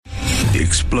The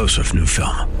explosive new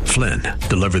film, Flynn,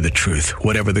 deliver the truth,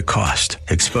 whatever the cost,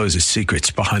 exposes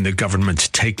secrets behind the government's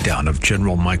takedown of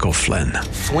General Michael Flynn.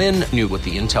 Flynn knew what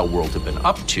the intel world had been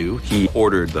up to. He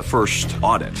ordered the first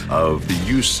audit of the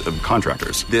use of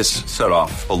contractors. This set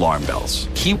off alarm bells.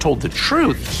 He told the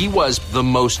truth. He was the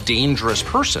most dangerous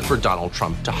person for Donald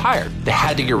Trump to hire. They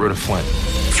had to get rid of Flynn.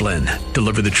 Flynn,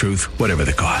 deliver the truth, whatever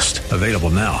the cost. Available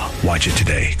now. Watch it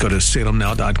today. Go to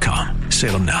salemnow.com.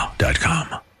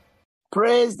 salemnow.com.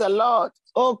 Praise the Lord.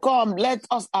 Oh, come, let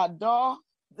us adore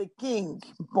the King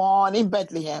born in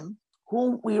Bethlehem,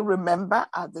 whom we remember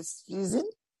at the season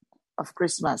of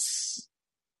Christmas.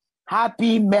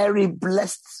 Happy, merry,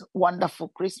 blessed, wonderful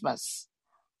Christmas.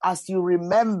 As you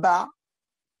remember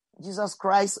Jesus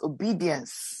Christ's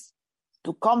obedience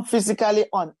to come physically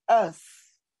on earth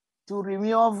to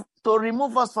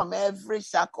remove us from every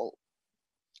shackle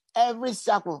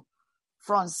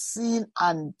from sin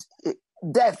and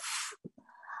death.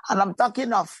 And I'm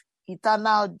talking of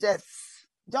eternal death.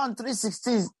 John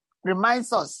 3:16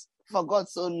 reminds us, for God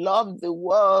so loved the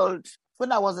world.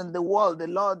 When I was in the world, the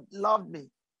Lord loved me.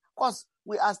 Of course,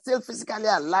 we are still physically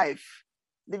alive,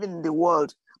 living in the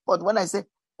world. But when I say,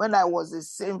 when I was a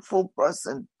sinful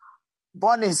person,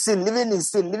 born in sin,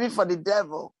 living for the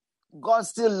devil, God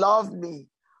still loved me,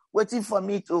 waiting for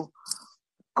me to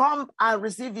come and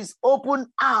receive his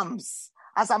open arms.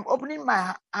 As I'm opening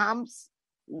my arms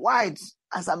wide,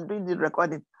 as I'm doing the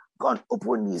recording, God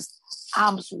opened his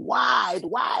arms wide.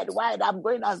 I'm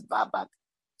going as far back,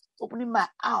 opening my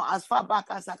arm as far back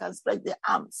as I can spread the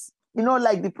arms. You know,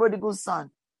 like the prodigal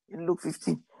son in Luke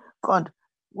 15. God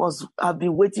have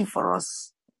been waiting for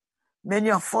us,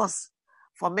 many of us,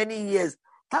 for many years.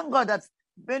 Thank God that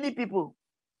many people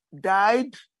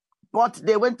died, but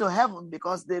they went to heaven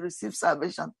because they received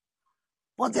salvation.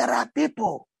 But there are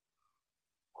people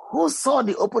who saw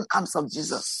the open arms of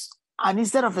Jesus, and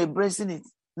instead of embracing it,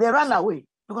 they ran away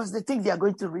because they think they are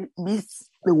going to meet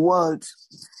the world.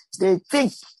 They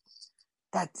think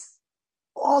that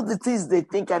all the things they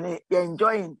think and they're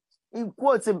enjoying, in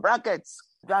quotes, in brackets,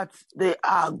 that they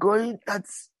are going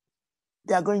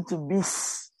to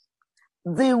miss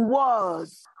the world.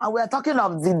 And we are talking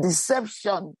of the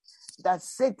deception that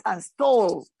Satan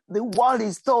stole. The world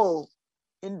is stole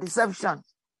in deception,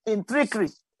 in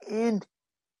trickery, in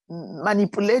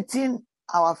manipulating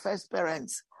our first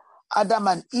parents, Adam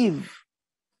and Eve,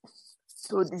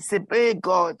 to disobey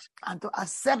God and to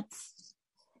accept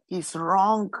his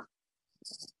wrong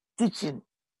teaching,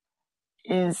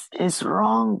 his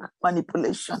wrong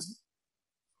manipulation.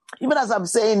 Even as I'm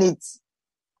saying it,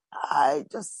 I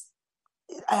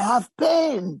have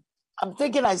pain. I'm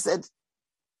thinking, I said,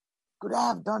 could I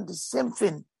have done the same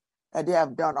thing that they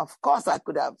have done? Of course I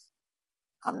could have.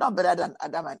 I'm not better than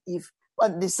Adam and Eve.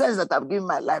 But in the sense that I've given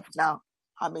my life now,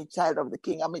 I'm a child of the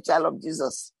King. I'm a child of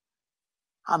Jesus.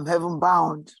 I'm heaven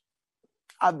bound.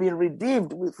 I've been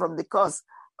redeemed from the curse.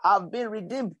 I've been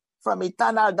redeemed from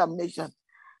eternal damnation.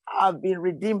 I've been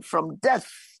redeemed from death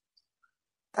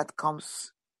that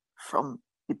comes from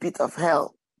the pit of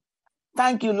hell.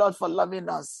 Thank you, Lord, for loving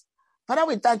us. Father,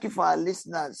 we thank you for our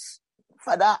listeners.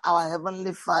 Father, our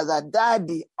Heavenly Father,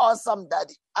 Daddy, awesome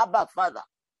Daddy, Abba Father.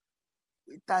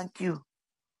 We thank you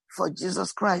for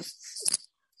Jesus Christ.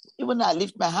 Even I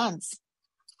lift my hands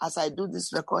as I do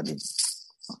this recording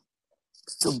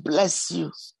to bless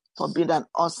you for being an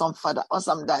awesome Father,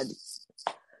 awesome Daddy.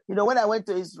 You know, when I went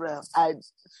to Israel, I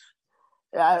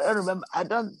remember,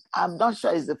 I'm not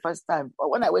sure it's the first time, but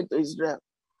when I went to Israel,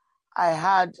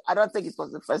 I don't think it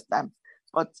was the first time,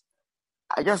 but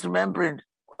I just remembering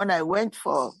when I went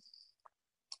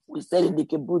we stayed in the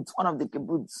kibbutz, one of the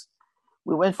kibbutz.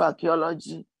 We went for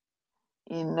archaeology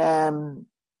in, I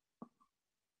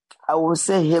will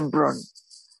say Hebron,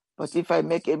 but if I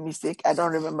make a mistake, I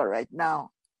don't remember right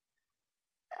now.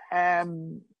 I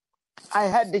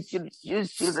had the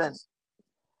Jewish children.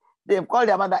 They called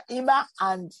their mother Ima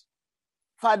and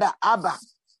father Abba.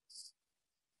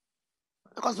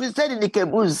 Because we stayed in the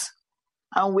kibbutz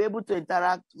and we were able to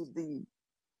interact with the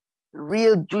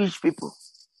real Jewish people.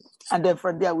 And then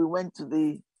from there, we went to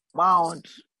the mount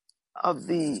of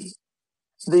it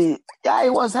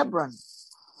was Hebron.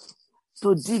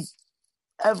 To dig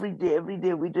every day.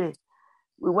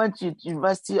 We went to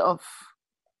University of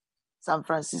San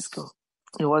Francisco.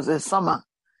 It was a summer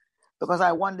because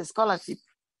I won the scholarship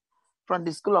from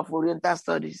the School of Oriental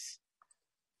Studies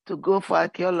to go for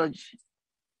archaeology.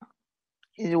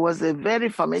 It was a very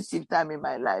formative time in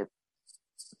my life.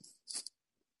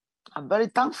 I'm very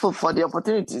thankful for the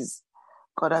opportunities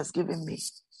God has given me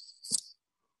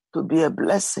to be a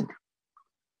blessing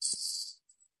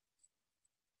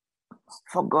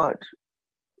for God,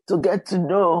 to get to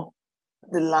know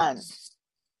the land,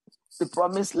 the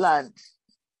promised land,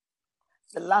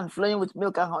 the land flowing with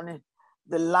milk and honey,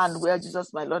 the land where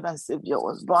Jesus, my Lord and Savior,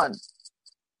 was born,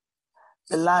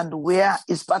 the land where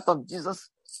is part of Jesus'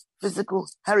 physical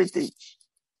heritage.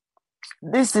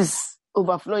 This is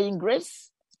Overflowing Grace,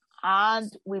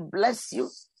 and we bless you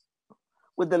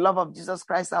with the love of Jesus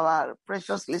Christ, our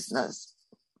precious listeners.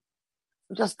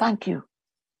 We just thank you,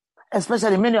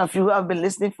 especially many of you who have been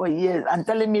listening for years and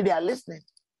telling me they are listening.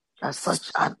 You are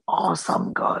such an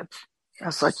awesome God. You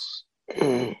are such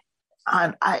a...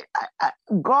 And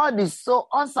God is so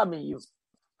awesome in you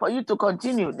for you to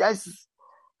continue.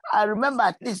 I remember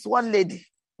at least one lady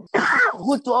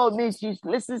who told me she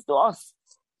listens to us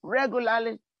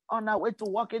regularly on her way to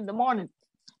work in the morning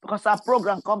because our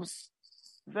program comes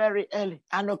very early.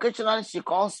 And occasionally she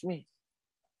calls me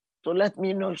to let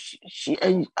me know she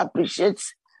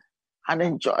appreciates and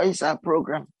enjoys our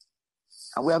program.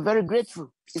 And we are very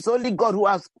grateful. It's only God who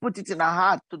has put it in our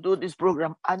heart to do this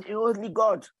program. And only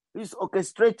God who is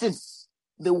orchestrating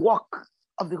the work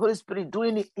of the Holy Spirit,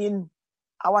 doing it in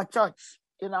our church,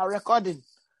 in our recording,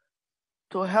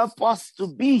 to help us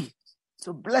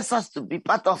to bless us to be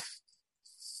part of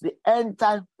the end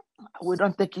time. We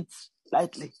don't take it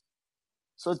lightly.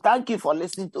 So thank you for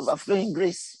listening to Overflowing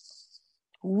Grace.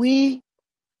 We,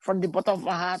 from the bottom of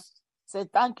our heart, say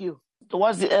thank you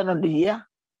towards the end of the year.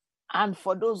 And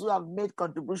for those who have made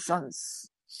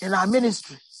contributions in our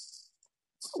ministry,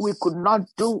 we could not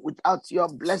do without your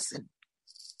blessing.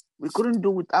 We couldn't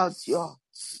do without your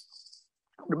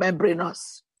remembering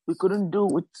us. We couldn't do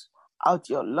without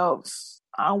your love.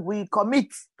 And we commit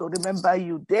to remember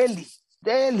you daily.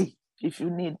 If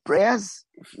you need prayers,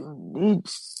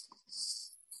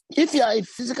 if you are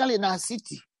physically in our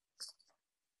city,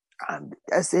 and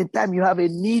at the same time you have a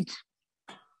need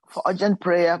for urgent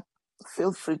prayer,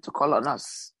 feel free to call on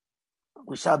us.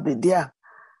 We shall be there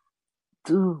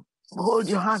to hold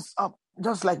your hands up,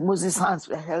 just like Moses' hands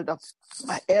were held up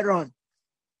by Aaron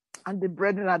and the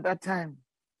brethren at that time.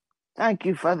 Thank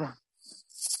you, Father.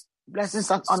 Blessings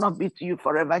and honor be to you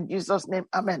forever. In Jesus' name,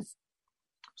 amen.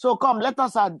 So come, let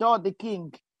us adore the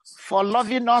King for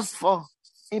loving us, for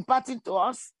imparting to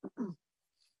us,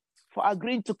 for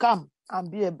agreeing to come and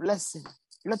be a blessing.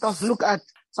 Let us look at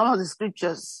some of the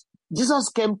scriptures. Jesus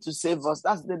came to save us.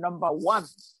 That's the number one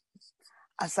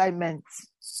assignment.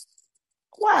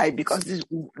 Why? Because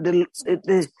the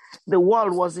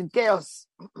world was in chaos.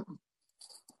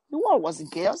 The world was in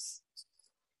chaos.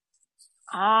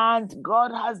 And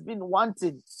God has been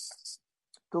wanting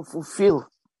to fulfill.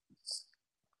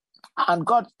 And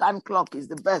God's time clock is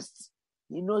the best.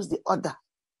 He knows the order.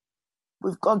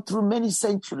 We've gone through many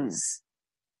centuries.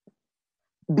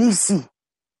 BC.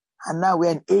 And now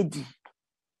we're in AD.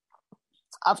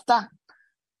 After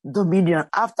dominion,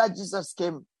 after Jesus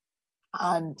came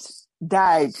and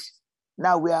died,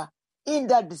 now we are in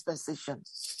that dispensation.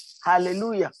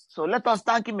 Hallelujah. So let us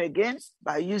thank him again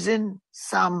by using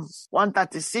Psalm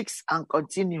 136 and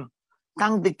continue.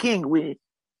 Thank the King. To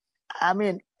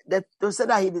say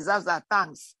that he deserves our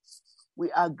thanks,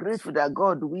 we are grateful that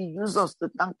God will use us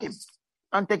to thank him.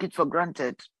 Don't take it for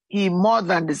granted. He more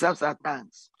than deserves our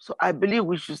thanks. So I believe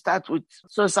we should start with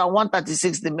Psalm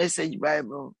 136, the Message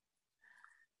Bible.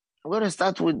 I'm going to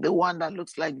start with the one that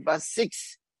looks like verse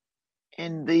 6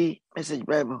 in the Message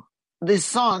Bible. The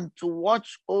sun to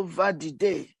watch over the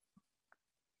day.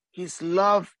 His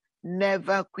love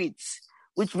never quits,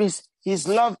 which means his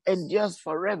love endures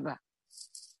forever.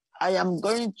 I am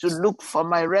going to look for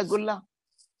my regular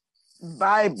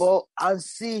Bible and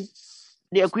see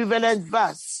the equivalent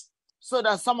verse so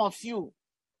that some of you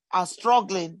are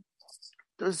struggling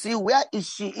to see where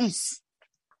she is.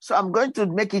 So I'm going to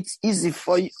make it easy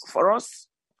for us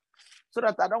so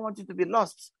that I don't want you to be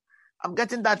lost. I'm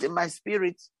getting that in my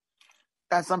spirit.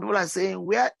 That some people are saying,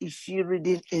 where is she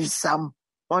reading in Psalm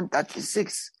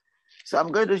 136? So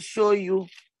I'm going to show you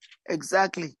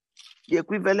exactly the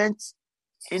equivalent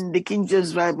in the King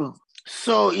James Bible.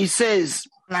 So it says,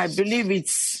 and I believe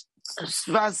it's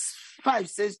verse 5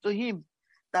 says, to him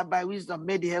that by wisdom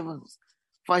made the heavens,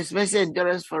 for his mercy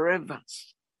endureth forever.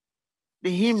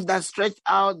 To him that stretched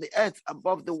out the earth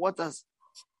above the waters,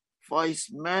 for his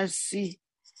mercy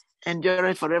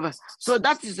endureth forever. So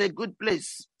that is a good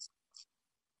place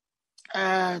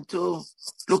to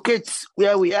locate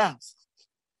where we are.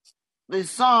 The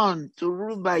sun to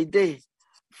rule by day,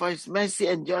 for his mercy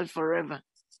endures forever.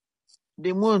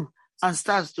 The moon and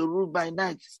stars to rule by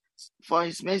night, for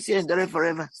his mercy endureth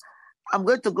forever. I'm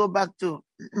going to go back to,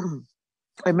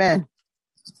 amen,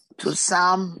 to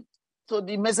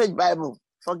the Message Bible.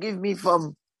 Forgive me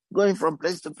from going from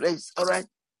place to place, all right?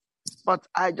 but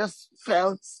I just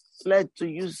felt led to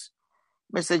use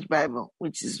Message Bible,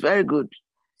 which is very good.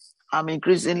 I'm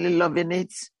increasingly loving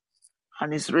it,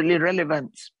 and it's really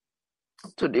relevant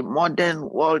to the modern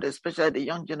world, especially the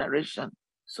young generation.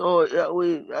 So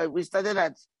we started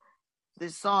at the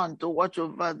sun to watch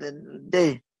over the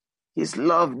day. His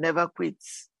love never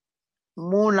quits.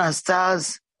 Moon and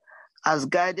stars as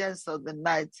guardians of the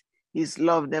night. His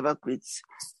love never quits.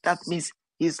 That means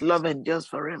his love endures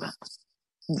forever.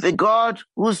 The God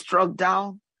who struck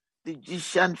down the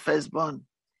Egyptian firstborn,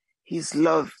 his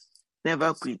love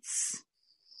never quits,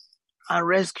 and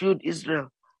rescued Israel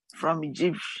from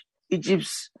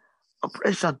Egypt's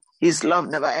oppression. His love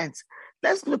never ends.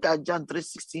 Let's look at John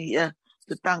 3:16 here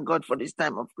to thank God for this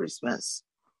time of Christmas.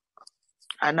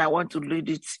 And I want to read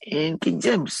it in King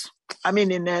James. In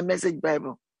the Message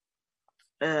Bible.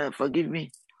 Forgive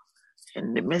me.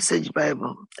 In the Message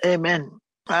Bible. Amen.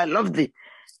 I love the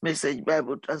Message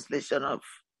Bible translation of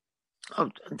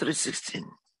 3:16.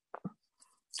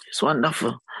 It's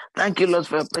wonderful. Thank you, Lord,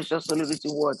 for your precious holy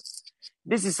written word.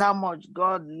 This is how much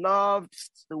God loved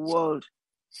the world.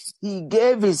 He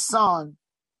gave his son,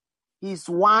 his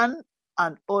one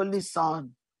and only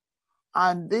son.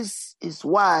 And this is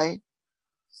why,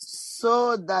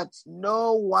 so that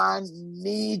no one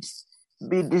need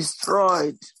be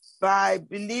destroyed. By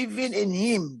believing in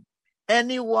him,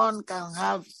 anyone can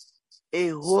have a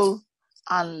whole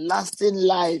and lasting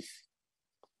life.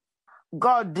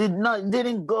 God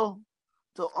didn't go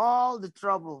to all the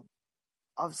trouble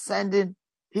of sending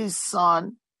his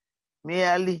son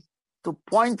merely to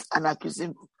point an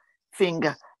accusing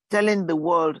finger, telling the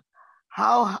world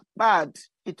how bad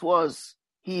it was.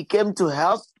 He came to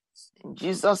help, in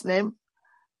Jesus' name,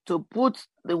 to put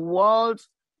the world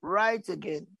right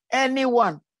again.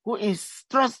 Anyone who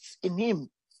trusts in him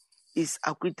is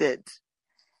acquitted.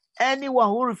 Anyone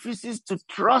who refuses to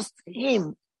trust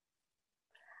him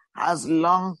has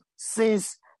long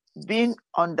since been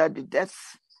under the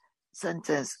death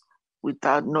sentence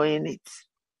without knowing it.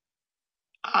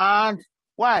 And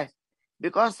why?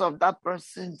 Because of that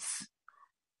person's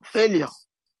failure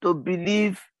to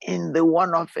believe in the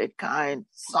one-of-a-kind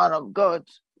Son of God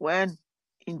when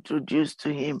introduced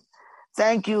to him.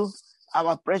 Thank you,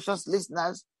 our precious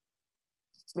listeners.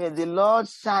 May the Lord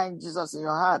shine Jesus in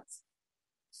your heart,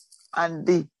 and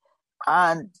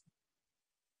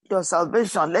your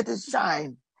salvation, let it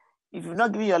shine. If you've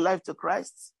not given your life to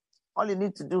Christ, all you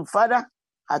need to do, Father,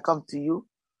 I come to you.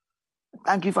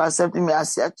 Thank you for accepting me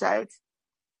as your child.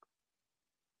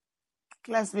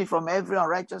 Cleanse me from every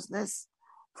unrighteousness.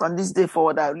 From this day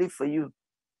forward, I will live for you.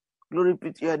 Glory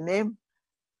be to your name.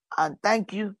 And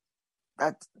thank you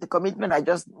that the commitment I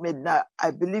just made now,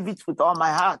 I believe it with all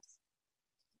my heart.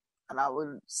 And I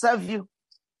will serve you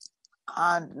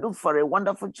and look for a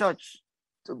wonderful church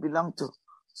to belong to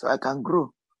so I can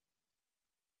grow.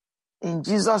 In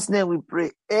Jesus' name we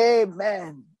pray.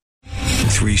 Amen.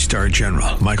 3-star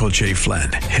General Michael J.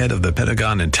 Flynn, head of the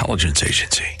Pentagon Intelligence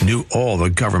Agency, knew all the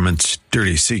government's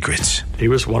dirty secrets. He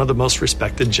was one of the most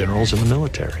respected generals in the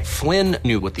military. Flynn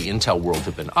knew what the intel world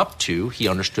had been up to. He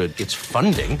understood its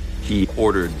funding. He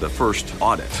ordered the first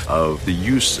audit of the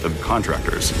use of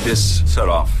contractors. This set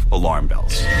off alarm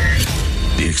bells.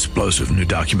 The explosive new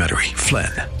documentary,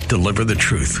 Flynn, Deliver the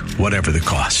Truth, Whatever the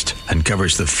Cost,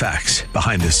 uncovers the facts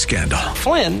behind this scandal.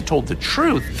 Flynn told the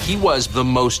truth. He was the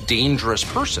most dangerous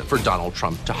person for Donald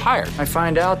Trump to hire. I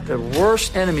find out the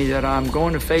worst enemy that I'm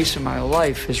going to face in my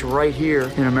life is right here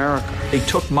in America. They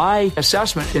took my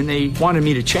assessment and they wanted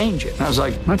me to change it. And I was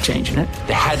like, I'm not changing it.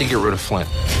 They had to get rid of Flynn.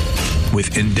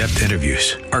 With in-depth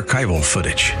interviews, archival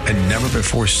footage, and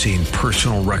never-before-seen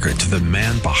personal records of the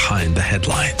man behind the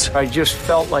headlines. I just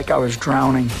felt like I was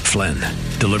drowning. Flynn,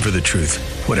 Deliver the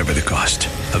Truth, Whatever the Cost.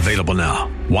 Available now.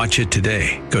 Watch it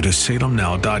today. Go to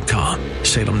salemnow.com.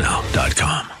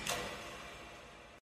 salemnow.com.